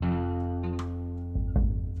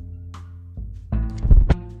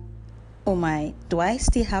Oh my, do I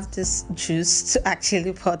still have this juice to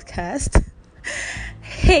actually podcast?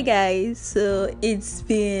 Hey guys, so it's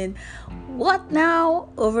been what now?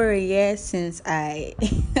 Over a year since I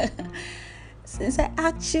since I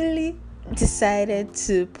actually decided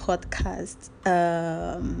to podcast.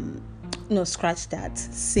 No, scratch that.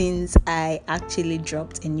 Since I actually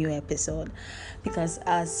dropped a new episode, because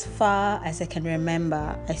as far as I can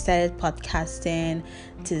remember, I started podcasting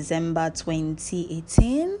December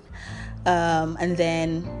 2018, and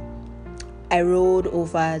then I rolled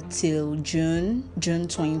over till June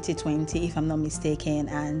 2020, if I'm not mistaken.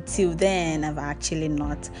 And till then, I've actually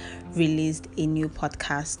not released a new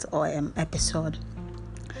podcast or episode.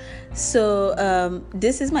 So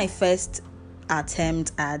this is my first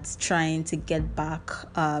attempt at trying to get back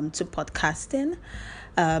to podcasting.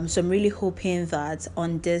 So I'm really hoping that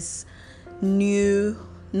on this new,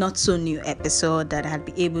 not so new episode, that I'd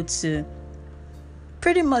be able to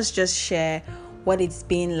pretty much just share what it's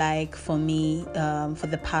been like for me for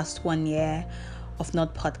the past 1 year of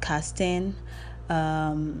not podcasting.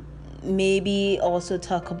 Maybe also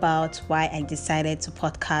talk about why I decided to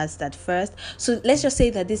podcast at first. So let's just say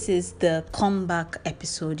that this is the comeback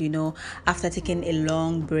episode, after taking a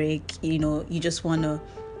long break, you just want to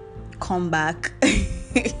come back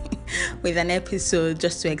with an episode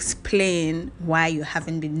just to explain why you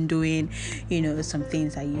haven't been doing, some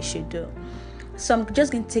things that you should do. So I'm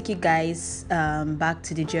just going to take you guys back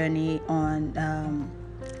to the journey on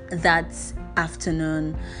that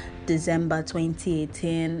afternoon, December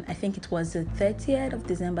 2018. I think it was the 30th of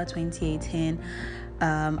December 2018.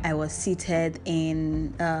 I was seated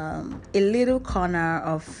in a little corner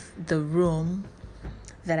of the room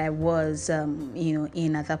that I was,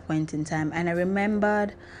 in at that point in time. And I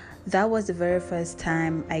remembered that was the very first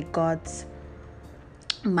time I got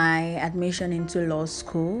my admission into law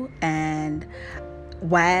school. And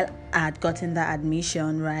while I had gotten that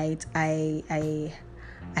admission, right, I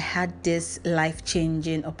had this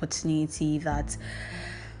life-changing opportunity that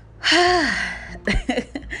a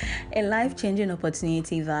life-changing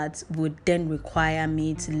opportunity that would then require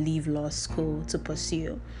me to leave law school to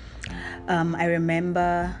pursue. I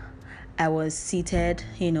remember I was seated,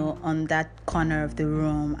 on that corner of the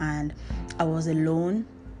room, and I was alone,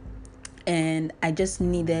 and I just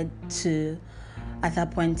needed to, at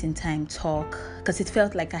that point in time, talk, because it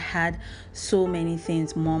felt like I had so many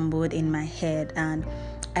things mumbled in my head, and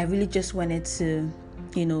I really just wanted to,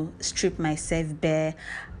 strip myself bare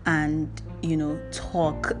and,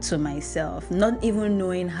 talk to myself, not even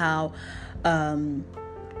knowing how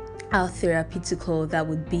therapeutical that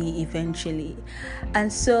would be eventually.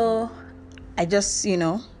 And so I just,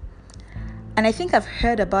 and I think I've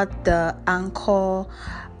heard about the Anchor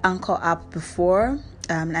app before.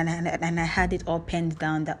 And I had it all penned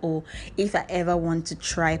down that, if I ever want to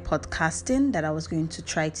try podcasting, that I was going to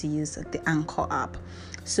try to use the Anchor app.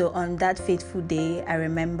 So on that fateful day, I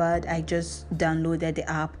remembered I just downloaded the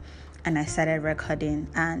app and I started recording.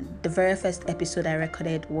 And the very first episode I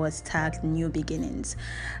recorded was tagged New Beginnings.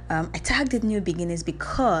 I tagged it New Beginnings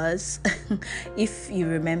because if you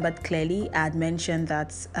remembered clearly, I had mentioned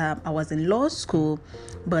that I was in law school,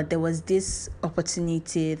 but there was this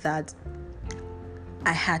opportunity that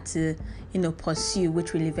I had to, pursue,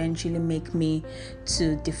 which will eventually make me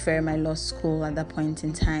to defer my law school at that point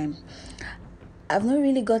in time. I've not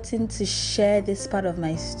really gotten to share this part of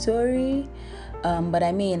my story, but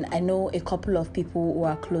I know a couple of people who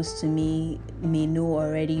are close to me may know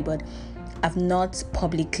already, but I've not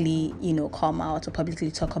publicly, come out or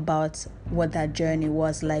publicly talk about what that journey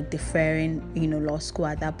was like, deferring, law school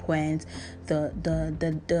at that point,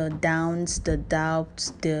 the downs, the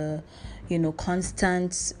doubts, the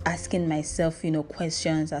constant asking myself,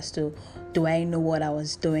 questions as to, do I know what I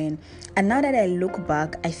was doing? And now that I look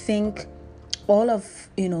back, I think all of,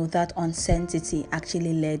 that uncertainty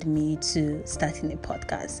actually led me to starting a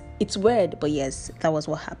podcast. It's weird, but yes, that was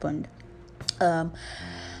what happened.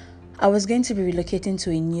 I was going to be relocating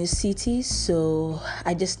to a new city, so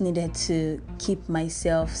I just needed to keep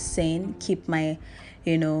myself sane, keep my,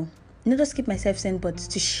 not just keep myself sane, but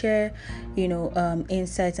to share,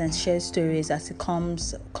 insights and share stories as it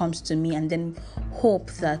comes to me, and then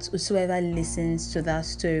hope that whoever listens to that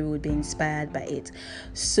story would be inspired by it.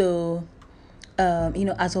 So,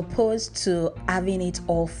 as opposed to having it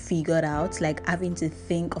all figured out, like having to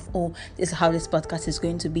think of, this is how this podcast is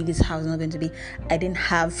going to be, this is how it's not going to be. I didn't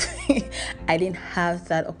have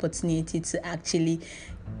that opportunity to actually,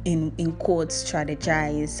 in quotes,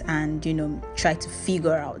 strategize and try to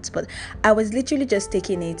figure out. But I was literally just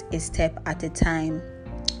taking it a step at a time,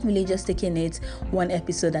 really just taking it one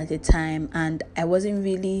episode at a time, and I wasn't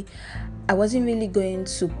really I wasn't really going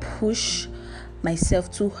to push myself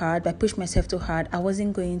too hard. By push myself too hard, I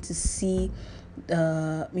wasn't going to see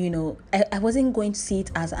I wasn't going to see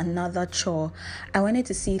it as another chore. I wanted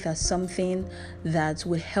to see it as something that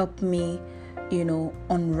would help me,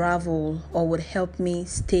 unravel, or would help me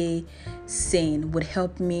stay sane, would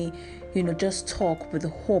help me, just talk with the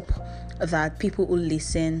hope that people who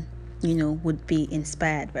listen, would be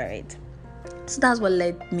inspired by it. So that's what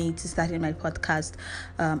led me to starting my podcast.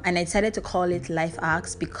 And I decided to call it Life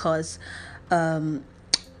Hacks because I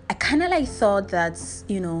kind of thought that,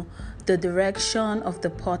 the direction of the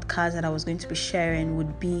podcast that I was going to be sharing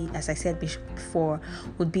would be, as I said before,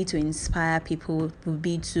 would be to inspire people, would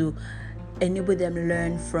be to enable them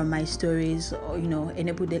learn from my stories, or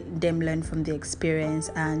enable them learn from the experience,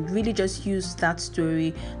 and really just use that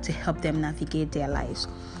story to help them navigate their lives.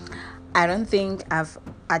 I don't think I've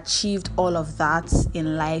achieved all of that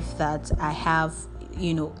in life, that I have,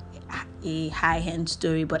 a high-end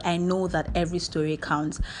story, but I know that every story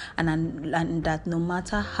counts, and that no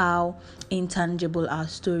matter how intangible our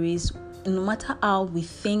stories, no matter how we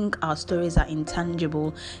think our stories are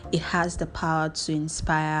intangible, it has the power to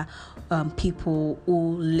inspire people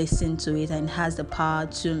who listen to it, and has the power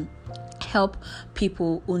to help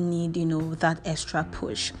people who need, that extra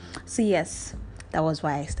push. So yes, that was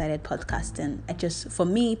why I started podcasting. For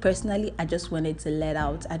me personally, I just wanted to let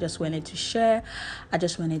out. I just wanted to share. I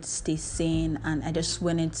just wanted to stay sane, and I just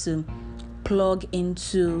wanted to plug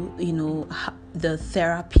into, the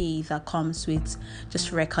therapy that comes with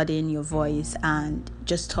just recording your voice and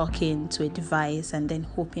just talking to a device, and then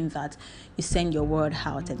hoping that you send your word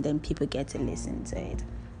out and then people get to listen to it.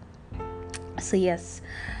 So yes,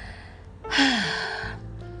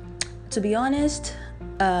 to be honest,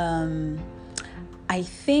 I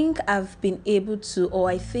think I've been able to, or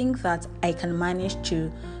I think that I can manage to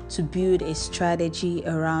build a strategy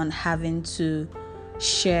around having to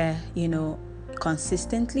share,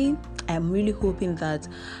 consistently. I'm really hoping that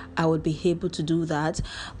I would be able to do that.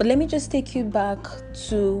 But let me just take you back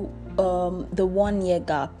to the 1 year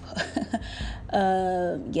gap.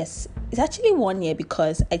 Yes, it's actually 1 year,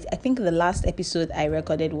 because I think the last episode I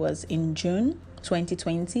recorded was in June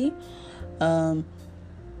 2020.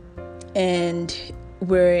 And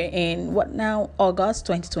we're in August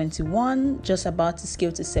 2021, just about to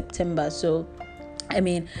scale to September. So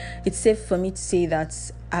it's safe for me to say that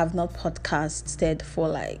I have not podcasted for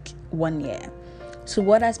 1 year. So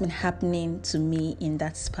what has been happening to me in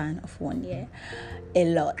that span of 1 year? A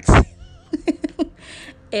lot.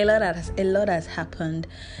 a lot has happened.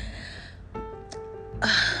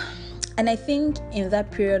 And I think in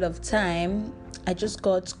that period of time, I just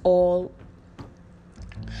got all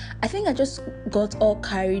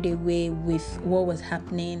carried away with what was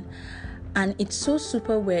happening. And it's so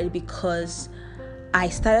super weird, because I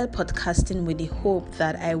started podcasting with the hope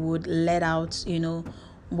that I would let out,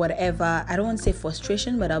 whatever, I don't want to say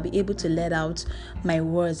frustration, but I'll be able to let out my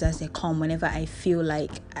words as they come whenever I feel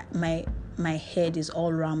like my head is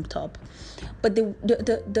all ramped up. But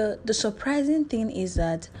the surprising thing is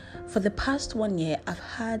that for the past 1 year, I've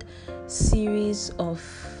had series of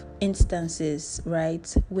instances,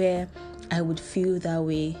 right, where I would feel that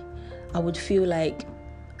way. I would feel like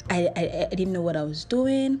I didn't know what I was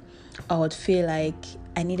doing. I would feel like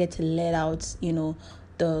I needed to let out,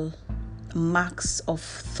 the max of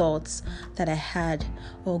thoughts that I had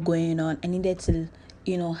all going on. I needed to,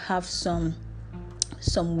 have some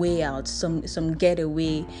way out, some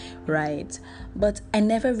getaway, right? But I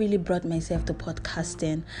never really brought myself to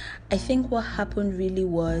podcasting. I think what happened really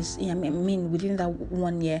was, within that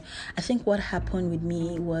 1 year, I think what happened with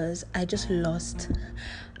me was I just lost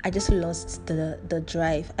the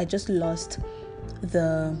drive. I just lost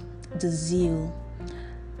the zeal.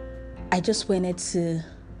 I just wanted to,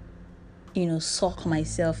 sock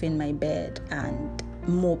myself in my bed and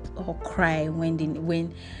mope or cry when the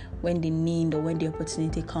need or when the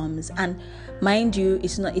opportunity comes. And mind you,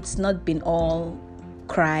 it's not been all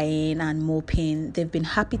crying and moping. There've been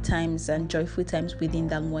happy times and joyful times within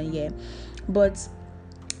that 1 year. But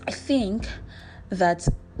I think that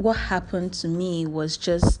what happened to me was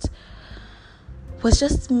just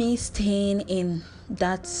me staying in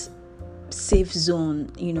that safe zone,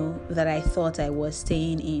 that I thought I was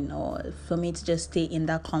staying in, or for me to just stay in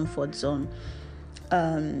that comfort zone.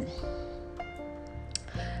 I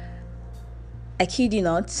kid you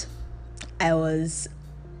not, I was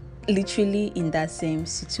literally in that same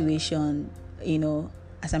situation,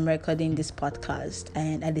 as I'm recording this podcast,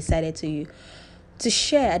 and I decided to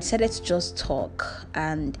share. I decided to just talk,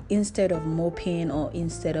 and instead of moping, or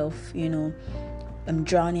instead of I'm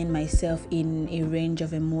drowning myself in a range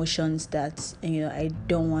of emotions that I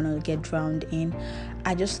don't want to get drowned in,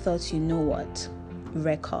 I just thought, what,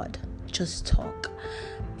 record, just talk.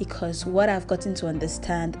 Because what I've gotten to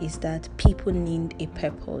understand is that people need a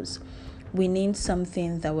purpose. We need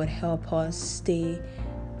something that would help us stay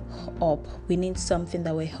up. We need something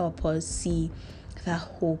that will help us see that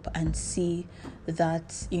hope and see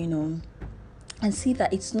that, and see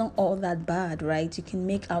that it's not all that bad, right? You can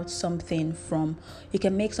make something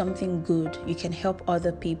good. You can help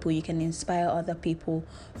other people. You can inspire other people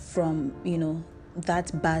from,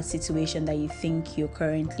 that bad situation that you think you're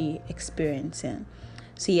currently experiencing.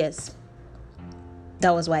 So yes,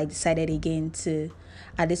 that was why I decided again to,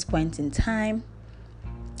 at this point in time,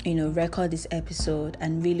 record this episode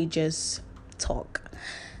and really just talk.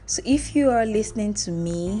 So if you are listening to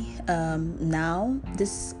me now,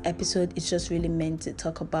 this episode is just really meant to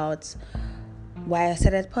talk about why I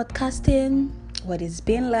started podcasting, what it's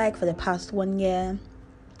been like for the past 1 year,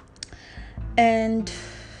 and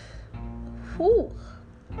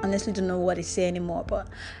honestly don't know what to say anymore, but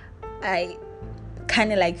I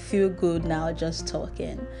kind of feel good now just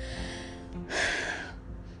talking.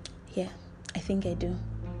 Yeah, I think I do.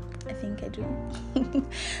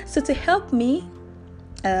 So to help me,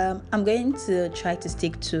 I'm going to try to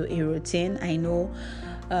stick to a routine. I know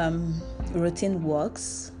routine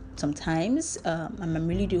works sometimes. I'm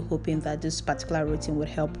really hoping that this particular routine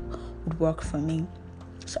would work for me.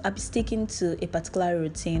 So I'll be sticking to a particular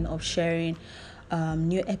routine of sharing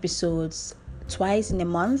new episodes twice in a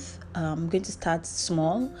month. I'm going to start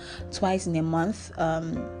small, twice in a month,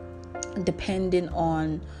 depending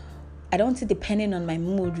on my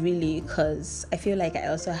mood, really, because I feel like I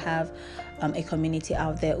also have a community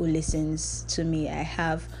out there who listens to me. I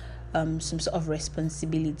have some sort of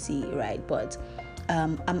responsibility, right? But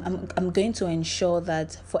I'm going to ensure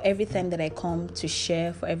that for every time that I come to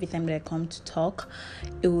share, for every time that I come to talk,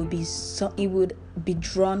 it would be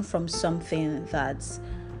drawn from something that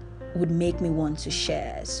would make me want to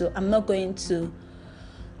share. So I'm not going to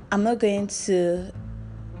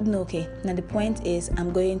no, okay. Now the point is,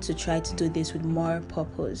 I'm going to try to do this with more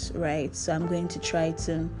purpose, right? So I'm going to try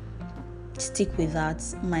to stick with that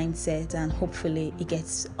mindset, and hopefully it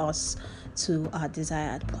gets us to our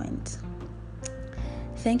desired point.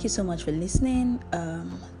 Thank you so much for listening.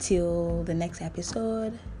 Till the next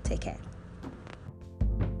episode, take care.